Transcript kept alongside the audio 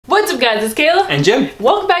up guys, it's Kayla and Jim.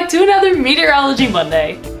 Welcome back to another Meteorology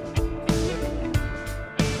Monday.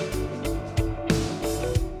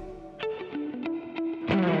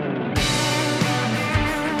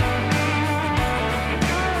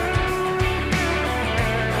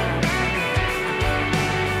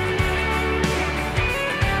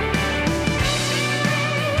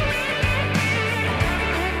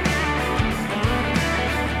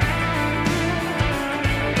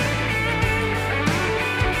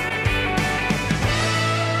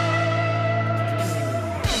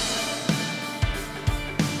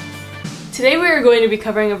 Today we are going to be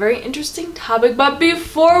covering a very interesting topic, but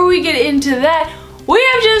before we get into that, we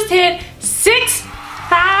have just hit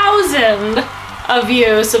 6,000 of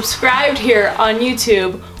you subscribed here on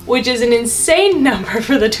YouTube, which is an insane number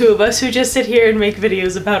for the two of us who just sit here and make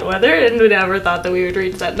videos about weather, and we never thought that we would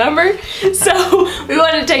reach that number. So we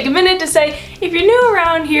wanted to take a minute to say, if you're new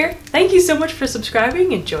around here, thank you so much for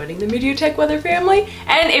subscribing and joining the Meteotech Weather family.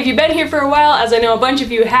 And if you've been here for a while, as I know a bunch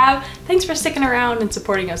of you have, thanks for sticking around and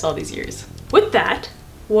supporting us all these years. With that,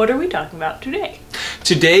 what are we talking about today?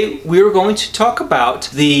 Today we are going to talk about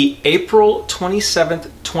the April 27th,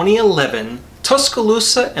 2011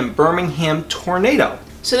 Tuscaloosa and Birmingham tornado.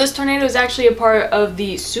 So this tornado is actually a part of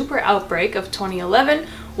the Super Outbreak of 2011,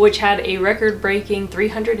 which had a record-breaking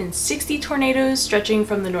 360 tornadoes stretching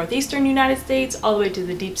from the northeastern United States all the way to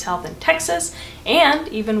the deep south in Texas, and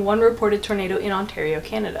even one reported tornado in Ontario,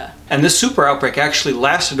 Canada. And this super outbreak actually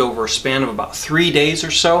lasted over a span of about 3 days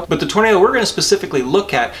or so, but the tornado we're going to specifically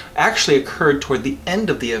look at actually occurred toward the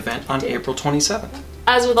end of the event on April 27th.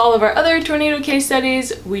 As with all of our other tornado case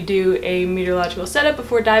studies, we do a meteorological setup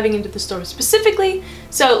before diving into the storm specifically,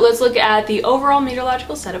 so let's look at the overall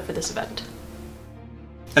meteorological setup for this event.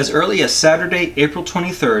 As early as Saturday, April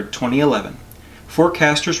 23rd, 2011,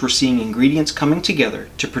 forecasters were seeing ingredients coming together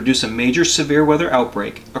to produce a major severe weather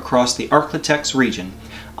outbreak across the Arklatex region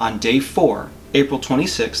on Day 4, April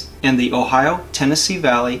 26th, and the Ohio, Tennessee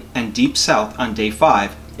Valley, and Deep South on Day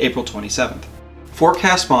 5, April 27th.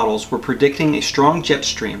 Forecast models were predicting a strong jet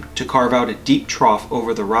stream to carve out a deep trough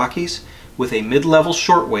over the Rockies, with a mid-level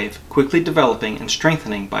shortwave quickly developing and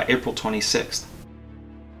strengthening by April 26th.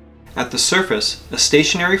 At the surface, a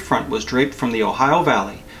stationary front was draped from the Ohio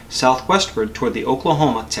Valley southwestward toward the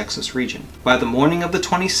Oklahoma-Texas region. By the morning of the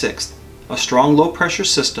 26th, a strong low-pressure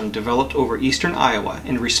system developed over eastern Iowa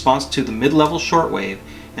in response to the mid-level shortwave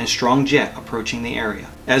and strong jet approaching the area.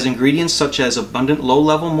 As ingredients such as abundant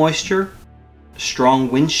low-level moisture, strong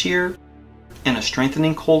wind shear, and a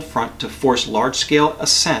strengthening cold front to force large-scale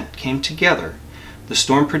ascent came together, the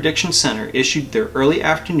Storm Prediction Center issued their early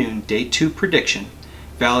afternoon Day 2 prediction,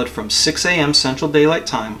 valid from 6 a.m. Central Daylight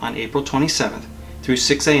Time on April 27th through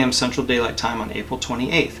 6 a.m. Central Daylight Time on April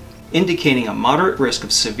 28th, indicating a moderate risk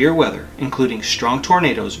of severe weather, including strong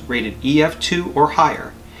tornadoes rated EF4 or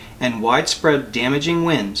higher, and widespread damaging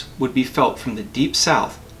winds would be felt from the deep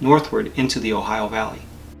south northward into the Ohio Valley.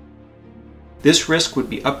 This risk would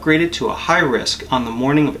be upgraded to a high risk on the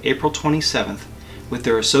morning of April 27th, with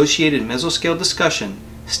their associated mesoscale discussion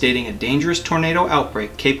stating a dangerous tornado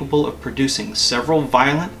outbreak capable of producing several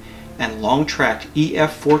violent and long-tracked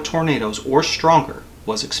EF4 tornadoes or stronger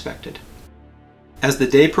was expected. As the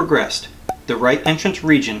day progressed, the right entrance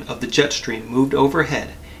region of the jet stream moved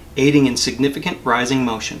overhead, aiding in significant rising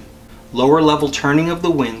motion. Lower level turning of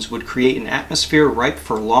the winds would create an atmosphere ripe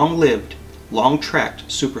for long-lived, long-tracked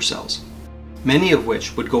supercells, many of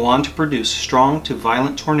which would go on to produce strong to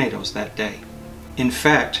violent tornadoes that day. In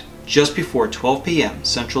fact, just before 12 p.m.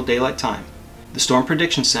 Central Daylight Time, the Storm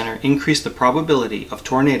Prediction Center increased the probability of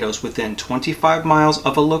tornadoes within 25 miles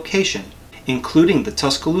of a location, including the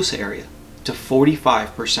Tuscaloosa area, to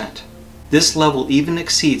 45%. This level even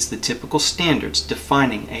exceeds the typical standards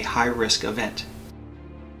defining a high-risk event.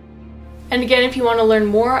 And again, if you want to learn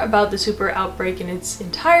more about the Super Outbreak in its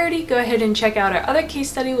entirety, go ahead and check out our other case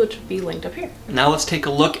study, which will be linked up here. Now let's take a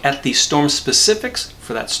look at the storm specifics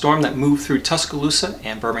for that storm that moved through Tuscaloosa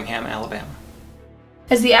and Birmingham, Alabama.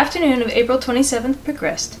 As the afternoon of April 27th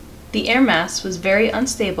progressed, the air mass was very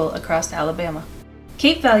unstable across Alabama.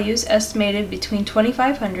 Cape values estimated between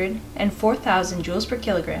 2,500 and 4,000 joules per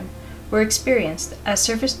kilogram were experienced as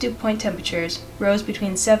surface dew point temperatures rose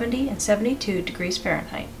between 70 and 72 degrees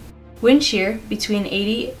Fahrenheit. Wind shear between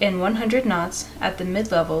 80 and 100 knots at the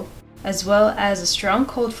mid-level, as well as a strong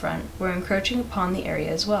cold front, were encroaching upon the area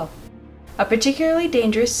as well. A particularly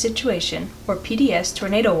dangerous situation, or PDS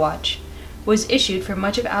tornado watch, was issued for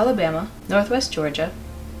much of Alabama, northwest Georgia,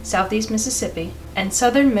 southeast Mississippi, and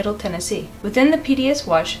southern Middle Tennessee. Within the PDS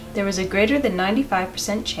watch, there was a greater than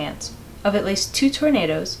 95% chance of at least 2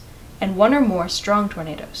 tornadoes and 1 or more strong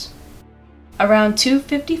tornadoes. Around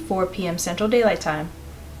 2:54 p.m. Central Daylight Time,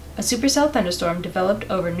 a supercell thunderstorm developed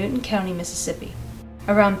over Newton County, Mississippi.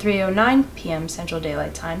 Around 3:09 p.m. Central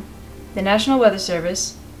Daylight Time, the National Weather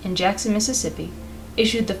Service in Jackson, Mississippi,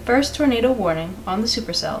 issued the first tornado warning on the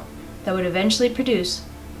supercell that would eventually produce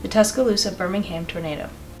the Tuscaloosa-Birmingham tornado.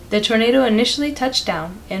 The tornado initially touched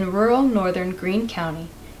down in rural northern Greene County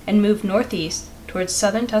and moved northeast towards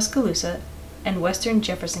southern Tuscaloosa and western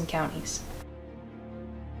Jefferson counties.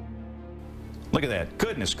 Look at that.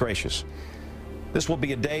 Goodness gracious. This will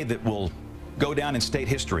be a day that will go down in state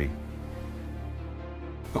history.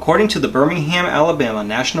 According to the Birmingham, Alabama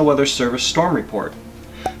National Weather Service storm report,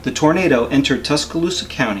 the tornado entered Tuscaloosa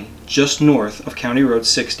County just north of County Road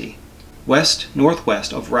 60,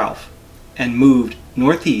 west-northwest of Ralph, and moved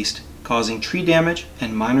northeast, causing tree damage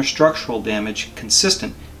and minor structural damage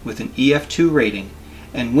consistent with an EF4 rating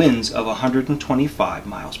and winds of 125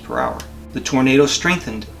 miles per hour. The tornado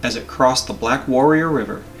strengthened as it crossed the Black Warrior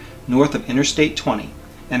River north of Interstate 20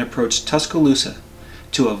 and approached Tuscaloosa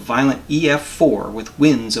to a violent EF4 with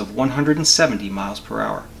winds of 170 miles per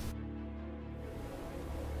hour.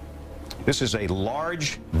 This is a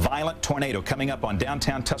large, violent tornado coming up on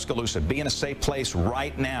downtown Tuscaloosa. Be in a safe place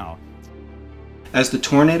right now. As the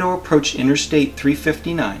tornado approached Interstate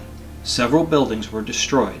 359, several buildings were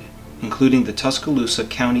destroyed, including the Tuscaloosa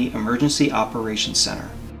County Emergency Operations Center.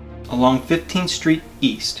 Along 15th Street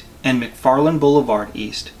East and McFarland Boulevard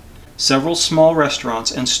East, several small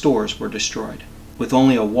restaurants and stores were destroyed, with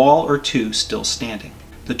only a wall or two still standing.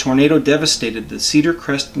 The tornado devastated the Cedar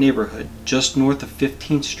Crest neighborhood just north of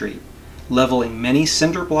 15th Street, leveling many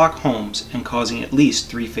cinder block homes and causing at least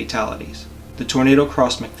 3 fatalities. The tornado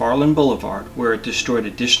crossed McFarland Boulevard, where it destroyed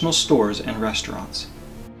additional stores and restaurants.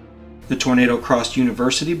 The tornado crossed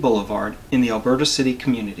University Boulevard in the Alberta City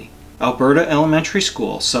community. Alberta Elementary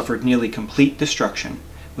School suffered nearly complete destruction,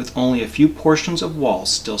 with only a few portions of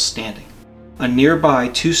walls still standing. A nearby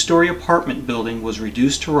 2-story apartment building was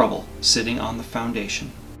reduced to rubble, sitting on the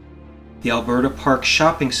foundation. The Alberta Park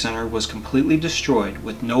Shopping Center was completely destroyed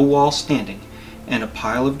with no wall standing and a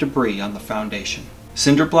pile of debris on the foundation.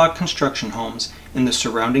 Cinder block construction homes in the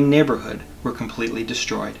surrounding neighborhood were completely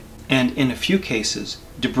destroyed, and in a few cases,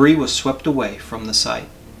 debris was swept away from the site.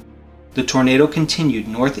 The tornado continued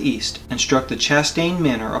northeast and struck the Chastain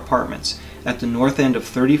Manor apartments at the north end of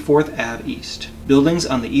 34th Ave East. Buildings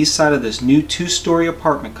on the east side of this new 2-story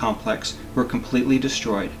apartment complex were completely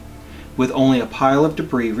destroyed, with only a pile of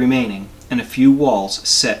debris remaining and a few walls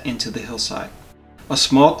set into the hillside. A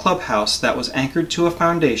small clubhouse that was anchored to a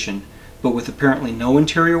foundation, but with apparently no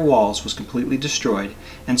interior walls, was completely destroyed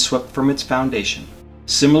and swept from its foundation.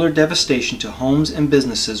 Similar devastation to homes and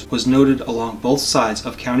businesses was noted along both sides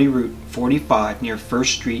of County Route 45 near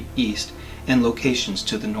 1st Street East and locations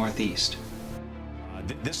to the northeast.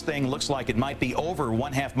 This thing looks like it might be over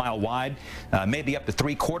 1/2 mile wide, maybe up to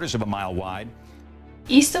 3/4 of a mile wide.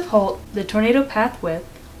 East of Holt, the tornado path width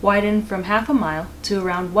widened from 1/2 mile to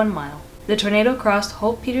around 1 mile. The tornado crossed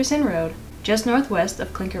Holt-Peterson Road just northwest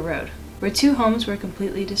of Clinker Road, where 2 homes were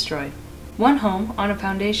completely destroyed. One home on a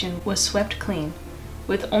foundation was swept clean,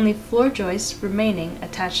 with only floor joists remaining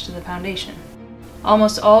attached to the foundation.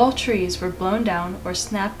 Almost all trees were blown down or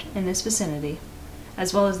snapped in this vicinity,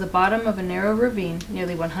 as well as the bottom of a narrow ravine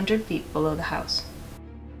nearly 100 feet below the house.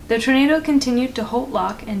 The tornado continued to Holt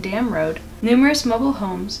Lock and Dam Road. Numerous mobile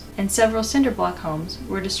homes and several cinder block homes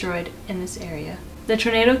were destroyed in this area. The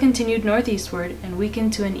tornado continued northeastward and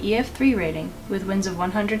weakened to an EF3 rating with winds of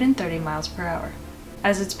 130 miles per hour.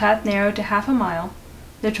 As its path narrowed to 1/2 mile,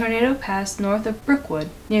 the tornado passed north of Brookwood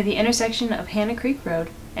near the intersection of Hannah Creek Road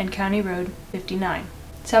and County Road 59.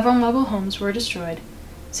 Several mobile homes were destroyed,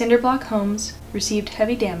 cinder block homes received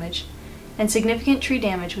heavy damage, and significant tree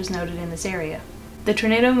damage was noted in this area. The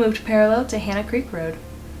tornado moved parallel to Hannah Creek Road,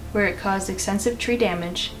 where it caused extensive tree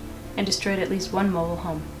damage and destroyed at least 1 mobile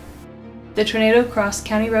home. The tornado crossed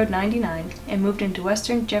County Road 99 and moved into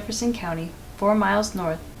western Jefferson County 4 miles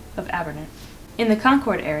north of Aberdeen. In the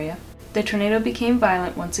Concord area, the tornado became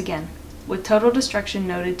violent once again, with total destruction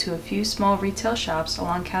noted to a few small retail shops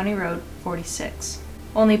along County Road 46.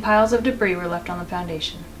 Only piles of debris were left on the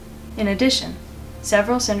foundation. In addition,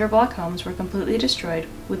 several cinder block homes were completely destroyed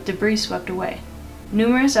with debris swept away.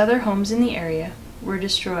 Numerous other homes in the area were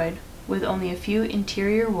destroyed with only a few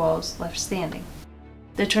interior walls left standing.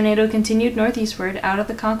 The tornado continued northeastward out of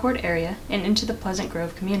the Concord area and into the Pleasant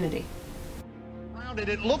Grove community.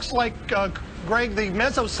 It looks like, Greg, the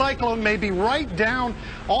mesocyclone may be right down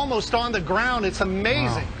almost on the ground. It's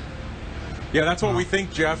amazing. Wow. Yeah, that's what we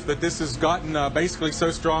think, Jeff, that this has gotten basically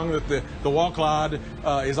so strong that the wall cloud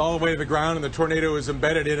is all the way to the ground and the tornado is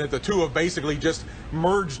embedded in it. The two have basically just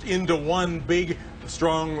merged into one big,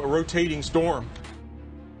 strong, rotating storm.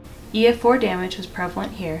 EF4 damage was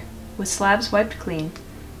prevalent here, with slabs wiped clean,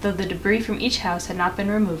 though the debris from each house had not been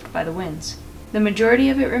removed by the winds. The majority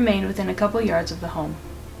of it remained within a couple yards of the home.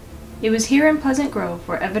 It was here in Pleasant Grove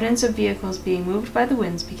where evidence of vehicles being moved by the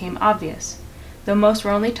winds became obvious, though most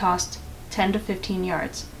were only tossed 10 to 15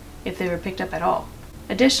 yards, if they were picked up at all.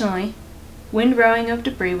 Additionally, wind rowing of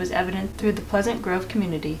debris was evident through the Pleasant Grove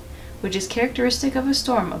community, which is characteristic of a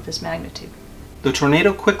storm of this magnitude. The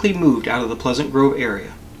tornado quickly moved out of the Pleasant Grove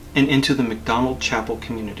area and into the McDonald Chapel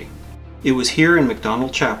community. It was here in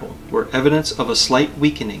McDonald Chapel where evidence of a slight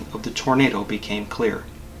weakening of the tornado became clear.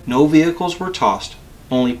 No vehicles were tossed,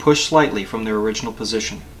 only pushed slightly from their original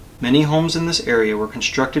position. Many homes in this area were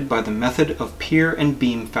constructed by the method of pier and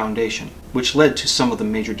beam foundation, which led to some of the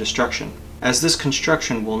major destruction, as this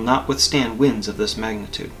construction will not withstand winds of this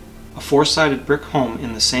magnitude. A four-sided brick home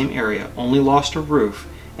in the same area only lost a roof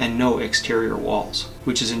and no exterior walls,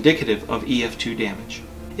 which is indicative of EF2 damage.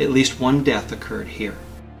 At least one death occurred here.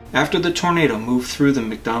 After the tornado moved through the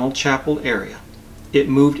McDonald Chapel area, it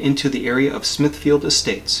moved into the area of Smithfield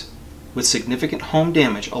Estates, with significant home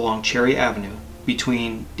damage along Cherry Avenue,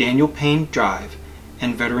 between Daniel Payne Drive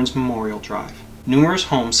and Veterans Memorial Drive. Numerous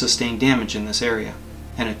homes sustained damage in this area,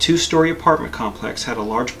 and a two-story apartment complex had a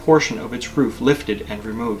large portion of its roof lifted and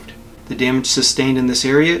removed. The damage sustained in this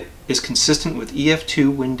area is consistent with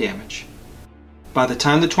EF2 wind damage. By the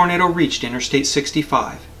time the tornado reached Interstate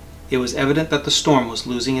 65, it was evident that the storm was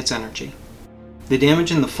losing its energy. The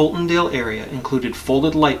damage in the Fultondale area included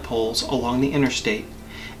folded light poles along the interstate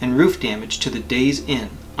and roof damage to the Days Inn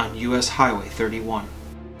on US Highway 31.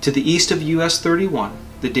 To the east of US 31,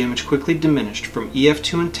 the damage quickly diminished from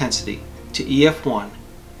EF2 intensity to EF1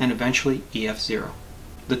 and eventually EF0.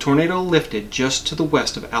 The tornado lifted just to the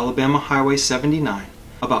west of Alabama Highway 79,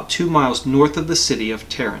 about 2 miles north of the city of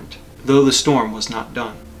Tarrant, though the storm was not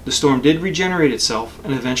done. The storm did regenerate itself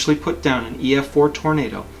and eventually put down an EF4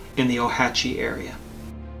 tornado in the Ohatchee area.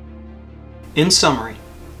 In summary,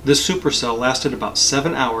 this supercell lasted about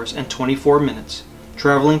 7 hours and 24 minutes,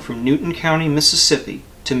 traveling from Newton County, Mississippi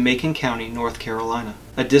to Macon County, North Carolina,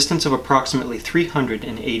 a distance of approximately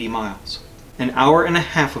 380 miles. An hour and a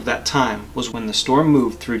half of that time was when the storm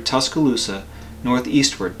moved through Tuscaloosa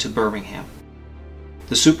northeastward to Birmingham.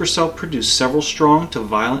 The supercell produced several strong to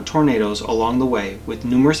violent tornadoes along the way, with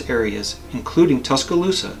numerous areas, including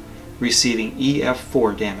Tuscaloosa, receiving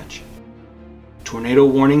EF4 damage. Tornado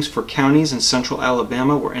warnings for counties in central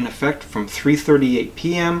Alabama were in effect from 3:38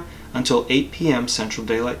 p.m. until 8 p.m. Central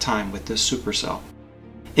Daylight Time with this supercell.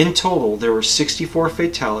 In total, there were 64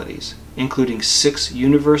 fatalities, including 6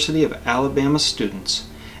 University of Alabama students,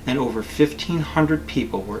 and over 1,500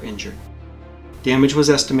 people were injured. Damage was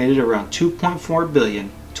estimated around $2.4 billion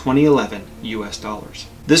 2011 US dollars.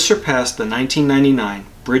 This surpassed the 1999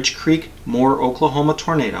 Bridge Creek, Moore, Oklahoma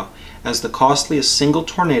tornado as the costliest single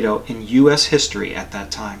tornado in US history at that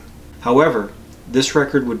time. However, this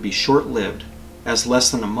record would be short-lived, as less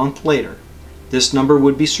than a month later, this number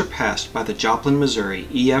would be surpassed by the Joplin, Missouri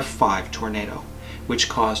EF5 tornado, which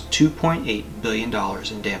caused $2.8 billion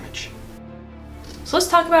in damage. So let's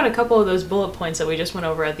talk about a couple of those bullet points that we just went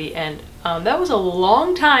over at the end. That was a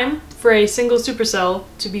long time for a single supercell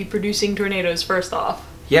to be producing tornadoes, first off.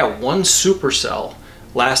 Yeah, one supercell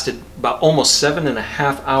lasted about almost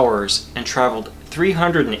 7.5 hours and traveled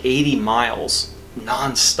 380 miles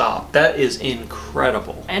non-stop. That is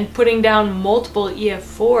incredible. And putting down multiple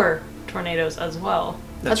EF4 tornadoes as well.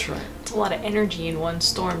 That's right. It's a lot of energy in one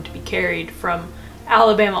storm to be carried from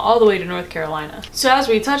Alabama all the way to North Carolina. So as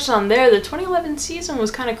we touched on there, the 2011 season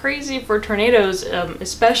was kind of crazy for tornadoes,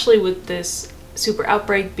 especially with this Super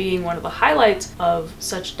Outbreak being one of the highlights of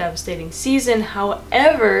such a devastating season.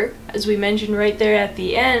 However, as we mentioned right there at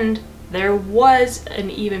the end, there was an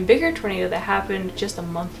even bigger tornado that happened just a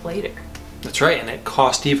month later. That's right, and it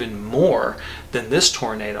cost even more than this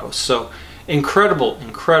tornado. So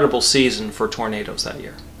incredible season for tornadoes that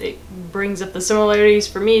year. It brings up the similarities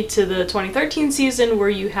for me to the 2013 season, where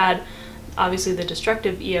you had obviously the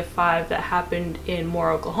destructive EF5 that happened in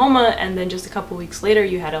Moore, Oklahoma, and then just a couple weeks later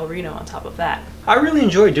you had El Reno on top of that. I really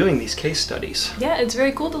enjoy doing these case studies. Yeah, it's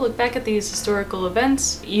very cool to look back at these historical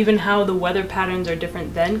events, even how the weather patterns are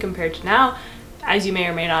different then compared to now. As you may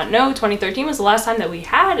or may not know, 2013 was the last time that we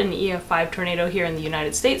had an EF5 tornado here in the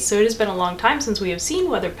United States, so it has been a long time since we have seen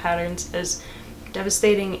weather patterns as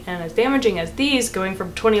devastating and as damaging as these, going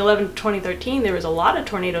from 2011 to 2013, there was a lot of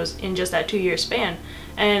tornadoes in just that 2-year span.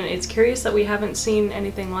 And it's curious that we haven't seen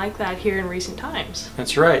anything like that here in recent times.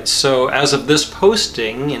 That's right. So as of this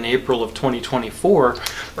posting in April of 2024,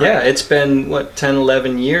 yeah, it's been, what, 10,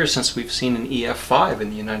 11 years since we've seen an EF5 in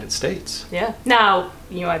the United States. Yeah. Now,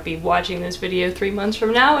 you might be watching this video 3 months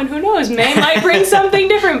from now, and who knows, May might bring something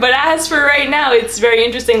different. But as for right now, it's very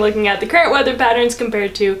interesting looking at the current weather patterns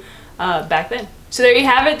compared to back then. So there you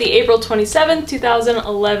have it, the April 27,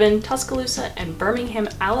 2011 Tuscaloosa and Birmingham,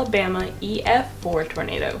 Alabama EF4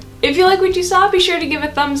 tornado. If you like what you saw, be sure to give a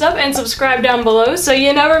thumbs up and subscribe down below so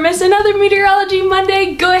you never miss another Meteorology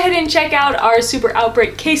Monday. Go ahead and check out our Super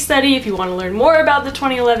Outbreak case study if you want to learn more about the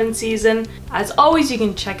 2011 season. As always, you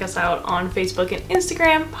can check us out on Facebook and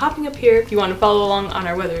Instagram, popping up here if you want to follow along on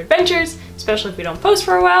our weather adventures, especially if we don't post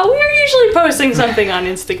for a while. We are usually posting something on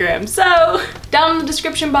Instagram. So down in the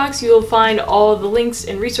description box, you will find all the links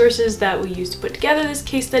and resources that we used to put together this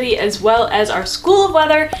case study, as well as our School of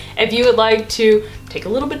Weather if you would like to take a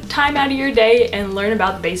little bit of time out of your day and learn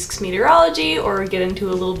about the basics of meteorology or get into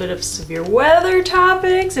a little bit of severe weather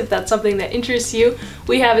topics. If that's something that interests you,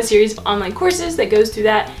 we have a series of online courses that goes through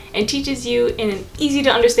that and teaches you in an easy to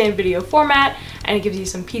understand video format, and it gives you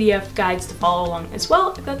some PDF guides to follow along as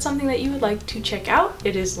well. If that's something that you would like to check out,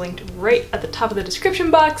 it is linked right at the top of the description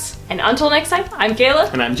box. And until next time, I'm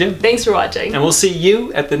Kayla. And I'm Jim. Thanks for watching. And we'll see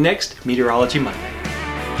you at the next Meteorology Monday.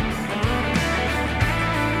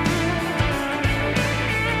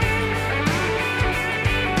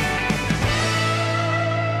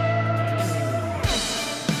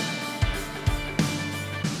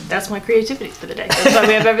 That's my creativity for the day. That's why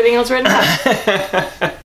we have everything else written down.